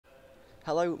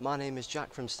Hello, my name is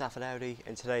Jack from Stafford Audi,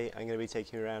 and today I'm going to be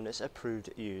taking you around this approved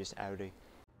used Audi.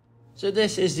 So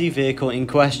this is the vehicle in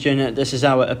question. This is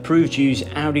our approved used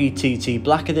Audi TT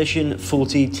Black Edition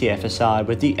 40 TFSI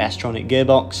with the S-tronic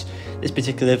gearbox. This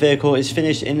particular vehicle is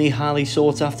finished in the highly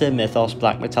sought after Mythos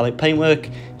black metallic paintwork,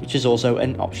 which is also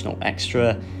an optional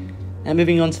extra. Now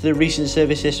moving on to the recent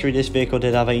service history, this vehicle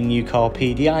did have a new car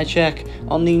PDI check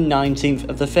on the 19th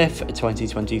of the 5th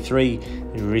 2023.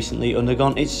 It recently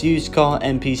undergone its used car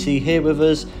NPC here with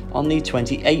us on the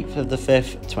 28th of the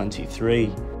 5th 23.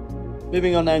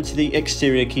 Moving on down to the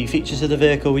exterior key features of the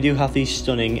vehicle, we do have these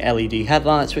stunning LED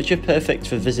headlights which are perfect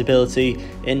for visibility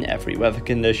in every weather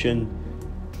condition.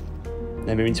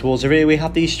 Then moving towards the rear, we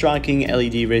have these striking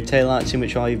LED rear taillights, in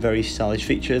which are a very stylish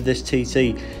feature of this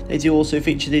TT. They do also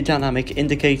feature the dynamic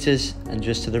indicators, and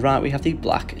just to the right we have the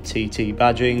black TT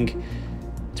badging.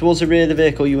 Towards the rear of the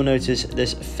vehicle you will notice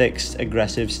this fixed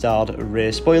aggressive styled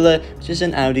rear spoiler, which is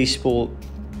an Audi Sport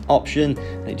option,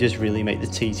 and it does really make the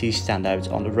TT stand out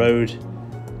on the road.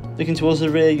 Looking towards the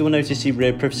rear, you will notice the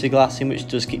rear privacy glassing, which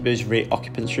does keep those rear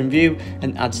occupants from view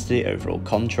and adds to the overall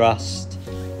contrast.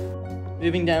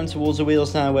 Moving down towards the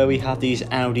wheels now, where we have these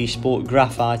Audi Sport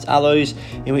graphite alloys,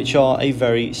 in which are a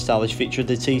very stylish feature of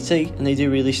the TT, and they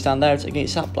do really stand out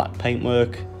against that black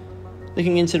paintwork.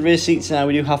 Looking into the rear seats now,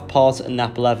 we do have part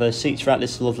nap leather seats throughout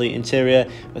this lovely interior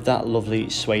with that lovely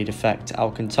suede effect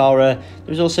Alcantara.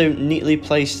 There's also neatly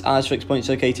placed eyes fix points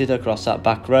located across that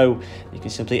back row. You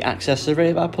can simply access the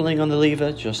rear by pulling on the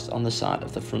lever just on the side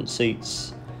of the front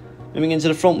seats. Moving into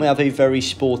the front, we have a very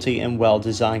sporty and well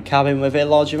designed cabin with a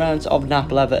large amount of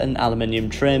nap leather and aluminium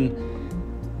trim.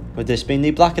 With this being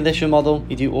the Black Edition model,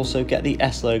 you do also get the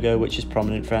S logo, which is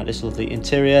prominent throughout this lovely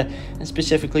interior and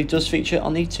specifically does feature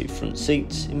on the two front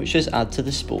seats, in which does add to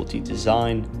the sporty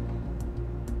design.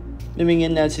 Moving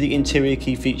in now to the interior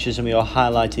key features, and we are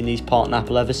highlighting these part nap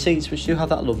leather seats, which do have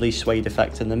that lovely suede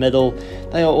effect in the middle.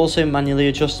 They are also manually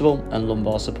adjustable and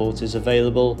lumbar support is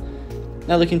available.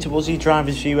 Now looking towards the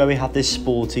driver's view, where we have this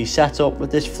sporty setup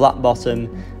with this flat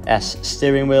bottom S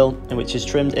steering wheel, in which is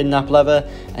trimmed in nap leather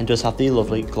and does have the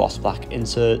lovely gloss black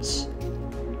inserts.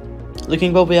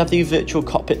 Looking above, we have the virtual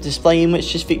cockpit display, in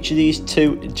which just feature these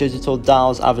two digital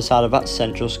dials either side of that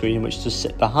central screen, which does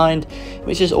sit behind,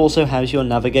 which does also house your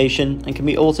navigation and can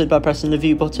be altered by pressing the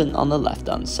view button on the left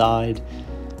hand side.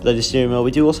 Below the steering wheel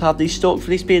we do also have the stalk for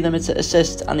the speed limiter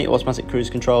assist and the automatic cruise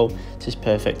control, which is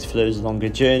perfect for those longer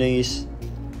journeys.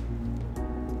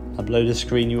 Below the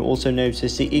screen you will also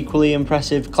notice the equally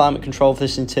impressive climate control for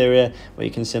this interior, where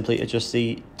you can simply adjust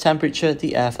the temperature,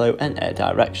 the airflow and air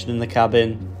direction in the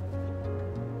cabin.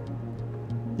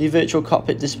 The virtual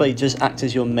cockpit display does act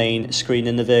as your main screen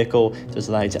in the vehicle. It does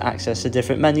allow you to access the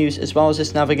different menus as well as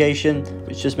this navigation,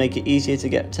 which does make it easier to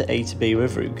get to A to B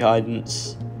with route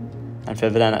guidance. And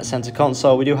further down at centre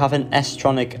console we do have an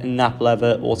S-tronic nap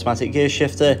leather automatic gear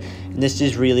shifter, and this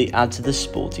does really add to the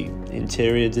sporty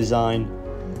interior design.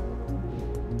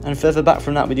 And further back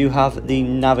from that we do have the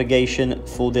navigation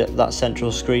for that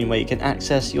central screen, where you can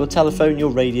access your telephone, your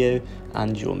radio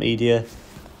and your media.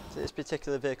 So this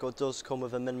particular vehicle does come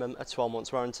with a minimum of 12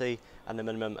 months warranty and a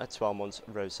minimum of 12 months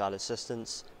roadside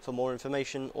assistance. For more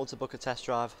information or to book a test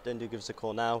drive, then do give us a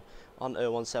call now on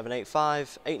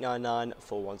 01785 899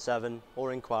 417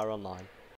 or inquire online.